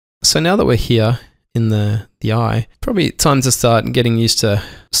So now that we're here in the eye, probably time to start getting used to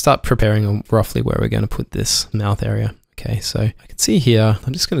start preparing roughly where we're going to put this mouth area. Okay, so I can see here,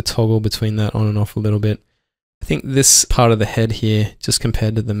 I'm just going to toggle between that on and off a little bit. I think this part of the head here, just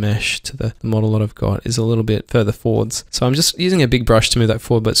compared to the mesh, to the model that I've got, is a little bit further forwards. So I'm just using a big brush to move that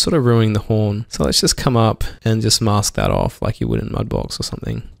forward, but sort of ruining the horn. So let's just come up and just mask that off like you would in Mudbox or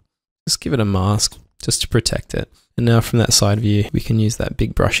something. Just give it a mask just to protect it. And now from that side view, we can use that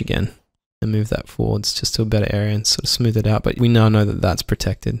big brush again and move that forwards just to a better area and sort of smooth it out. But we now know that that's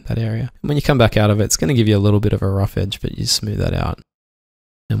protected, that area. And when you come back out of it, it's going to give you a little bit of a rough edge, but you smooth that out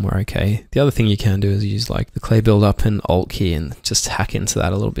and we're okay. The other thing you can do is use like the clay build-up and Alt key and just hack into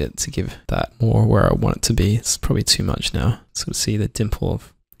that a little bit to give that more where I want it to be. It's probably too much now. Sort of see the dimple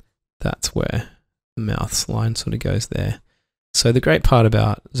of that's where the mouth's line sort of goes there. So the great part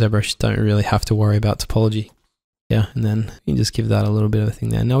about ZBrush, you don't really have to worry about topology. Yeah, and then you can just give that a little bit of a thing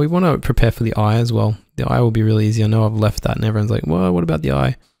there. Now we want to prepare for the eye as well. The eye will be really easy. I know I've left that and everyone's like, well, what about the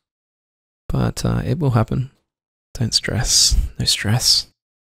eye? But it will happen. Don't stress, no stress.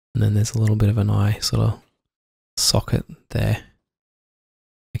 And then there's a little bit of an eye sort of socket there.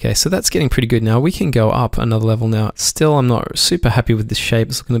 Okay, so that's getting pretty good now. We can go up another level now. Still, I'm not super happy with this shape.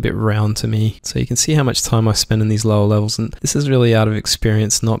 It's looking a bit round to me. So you can see how much time I spend in these lower levels. And this is really out of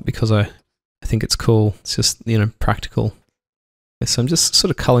experience, not because I think it's cool. It's just, you know, practical. Okay, so I'm just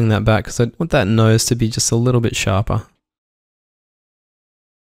sort of culling that back because I want that nose to be just a little bit sharper.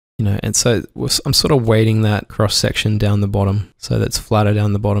 You know, and so I'm sort of weighting that cross section down the bottom so that's flatter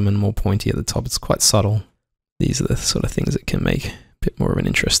down the bottom and more pointy at the top. It's quite subtle. These are the sort of things that can make a bit more of an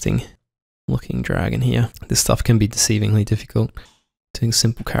interesting looking dragon here. This stuff can be deceivingly difficult doing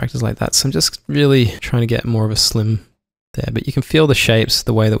simple characters like that. So I'm just really trying to get more of a slim there, but you can feel the shapes,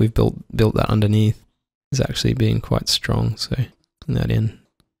 the way that we've built that underneath is actually being quite strong. So putting that in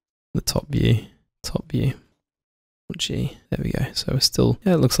the top view. G, there we go. So we're still,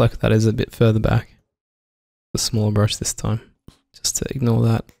 yeah, it looks like that is a bit further back. The smaller brush this time, just to ignore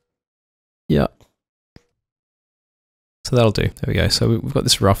that. Yeah. So that'll do. There we go. So we've got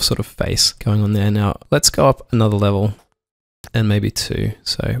this rough sort of face going on there. Now let's go up another level and maybe two.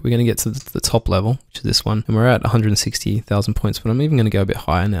 So we're going to get to the top level, which is this one. And we're at 160,000 points, but I'm even going to go a bit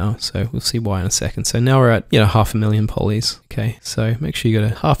higher now. So we'll see why in a second. So now we're at, 500,000 polys. Okay. So make sure you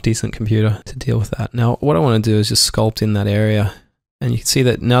got a half decent computer to deal with that. Now what I want to do is just sculpt in that area. And you can see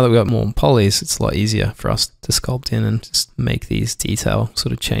that now that we've got more polys, it's a lot easier for us to sculpt in and just make these detail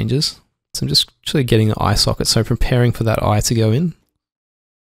sort of changes. So I'm just actually getting the eye socket. So preparing for that eye to go in.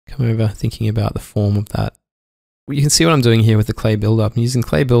 Come over, thinking about the form of that. You can see what I'm doing here with the clay buildup. I'm using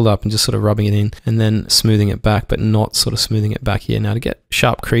clay buildup and just sort of rubbing it in and then smoothing it back, but not sort of smoothing it back here. Now to get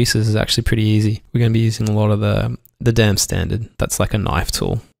sharp creases is actually pretty easy. We're going to be using a lot of the damn standard. That's like a knife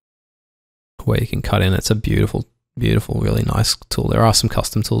tool where you can cut in. It's a beautiful, really nice tool. There are some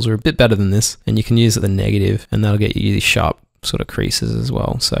custom tools that are a bit better than this, and you can use the negative and that'll get you these sharp sort of creases as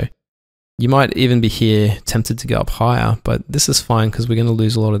well. So you might even be here tempted to go up higher, but this is fine because we're going to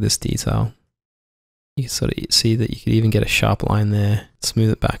lose a lot of this detail. You can sort of see that you could even get a sharp line there,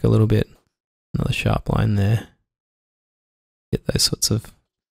 smooth it back a little bit, another sharp line there. Get those sorts of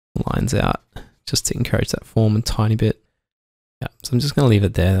lines out just to encourage that form a tiny bit. Yeah, so I'm just going to leave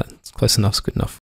it there. That's close enough, it's good enough.